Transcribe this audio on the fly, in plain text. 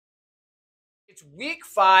It's week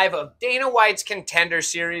 5 of Dana White's Contender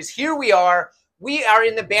series. Here we are. We are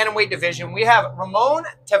in the bantamweight division. We have Ramon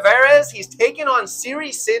Taveras. He's taking on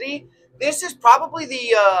Serhiy Sidey. This is probably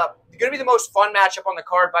the going to be the most fun matchup on the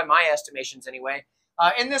card by my estimations anyway.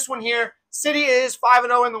 In this one here, Sidey is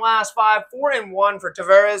 5-0 in the last 5, 4-1 for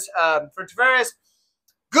Taveras.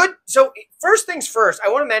 Good. So first things first, I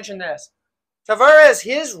want to mention this. Taveras,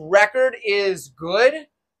 his record is good.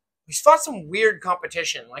 He's fought some weird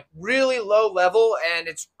competition, like really low level, and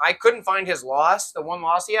I couldn't find his loss, the one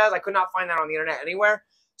loss he has. I could not find that on the internet anywhere.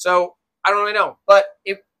 So I don't really know. But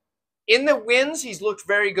in the wins, he's looked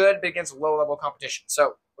very good against low-level competition.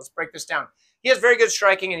 So let's break this down. He has very good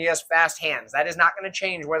striking, and he has fast hands. That is not going to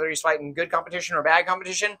change whether he's fighting good competition or bad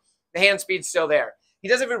competition. The hand speed's still there. He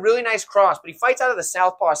does have a really nice cross, but he fights out of the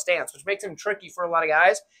southpaw stance, which makes him tricky for a lot of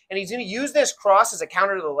guys. And he's going to use this cross as a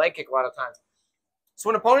counter to the leg kick a lot of times. So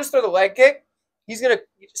when opponents throw the leg kick, he's going to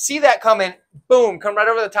see that come in, boom, come right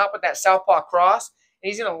over the top with that southpaw cross, and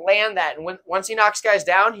he's going to land that. And once he knocks guys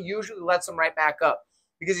down, he usually lets them right back up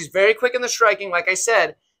because he's very quick in the striking, like I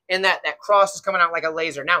said, and that cross is coming out like a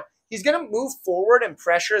laser. Now, he's going to move forward and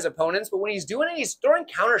pressure his opponents, but when he's doing it, he's throwing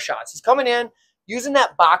counter shots. He's coming in, using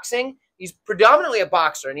that boxing. He's predominantly a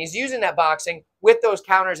boxer, and he's using that boxing with those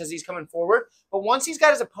counters as he's coming forward. But once he's got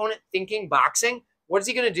his opponent thinking boxing, what is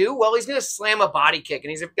he going to do? Well, he's going to slam a body kick,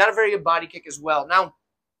 and he's got a very good body kick as well. Now,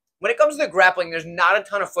 when it comes to the grappling, there's not a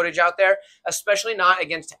ton of footage out there, especially not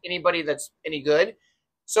against anybody that's any good.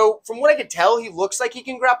 So from what I could tell, he looks like he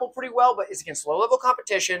can grapple pretty well, but it's against low-level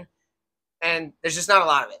competition, and there's just not a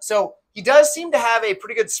lot of it. So he does seem to have a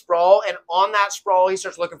pretty good sprawl, and on that sprawl, he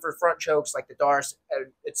starts looking for front chokes like the Darce,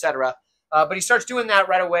 etc. But he starts doing that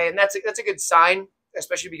right away, and that's a good sign,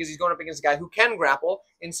 especially because he's going up against a guy who can grapple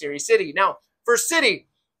in Serhiy Sidey. Now, for Sidey,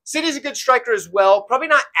 Sidey's a good striker as well. Probably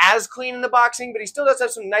not as clean in the boxing, but he still does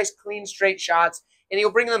have some nice, clean, straight shots, and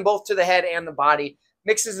he'll bring them both to the head and the body.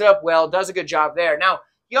 Mixes it up well, does a good job there. Now,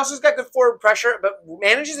 he also has got good forward pressure, but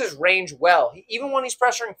manages his range well. Even when he's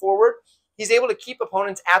pressuring forward, he's able to keep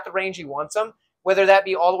opponents at the range he wants them, whether that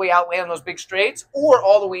be all the way out land those big straights or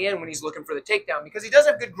all the way in when he's looking for the takedown, because he does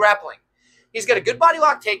have good grappling. He's got a good body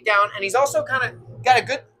lock takedown, and he's also kind of got a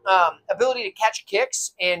good ability to catch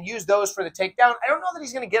kicks and use those for the takedown. I don't know that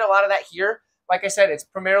he's going to get a lot of that here. Like I said, it's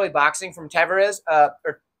primarily boxing from Taveras.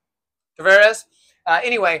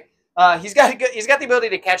 Anyway, he's got the ability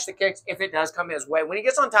to catch the kicks if it does come his way. When he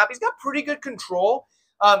gets on top, he's got pretty good control.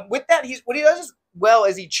 With that, what he does as well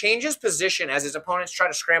is he changes position as his opponents try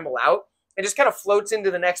to scramble out. It just kind of floats into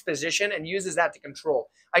the next position and uses that to control.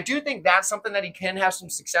 I do think that's something that he can have some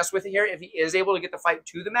success with here if he is able to get the fight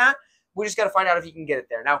to the mat. We just got to find out if he can get it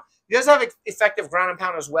there. Now, he does have effective ground and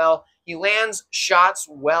pound as well. He lands shots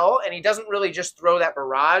well, and he doesn't really just throw that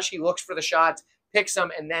barrage. He looks for the shots, picks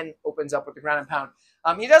them, and then opens up with the ground and pound.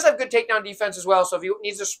 He does have good takedown defense as well, so if he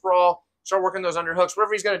needs to sprawl, start working those underhooks,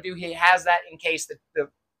 whatever he's going to do, he has that in case the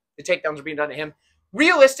takedowns are being done to him.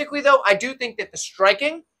 Realistically, though, I do think that the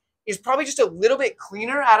striking is probably just a little bit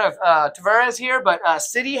cleaner out of Taveras here, but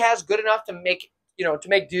Sidey has good enough to make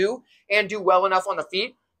do and do well enough on the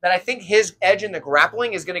feet that I think his edge in the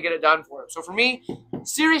grappling is going to get it done for him. So for me,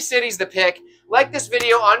 Serhiy Sidey's the pick. Like this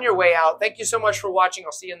video on your way out. Thank you so much for watching.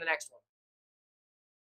 I'll see you in the next one.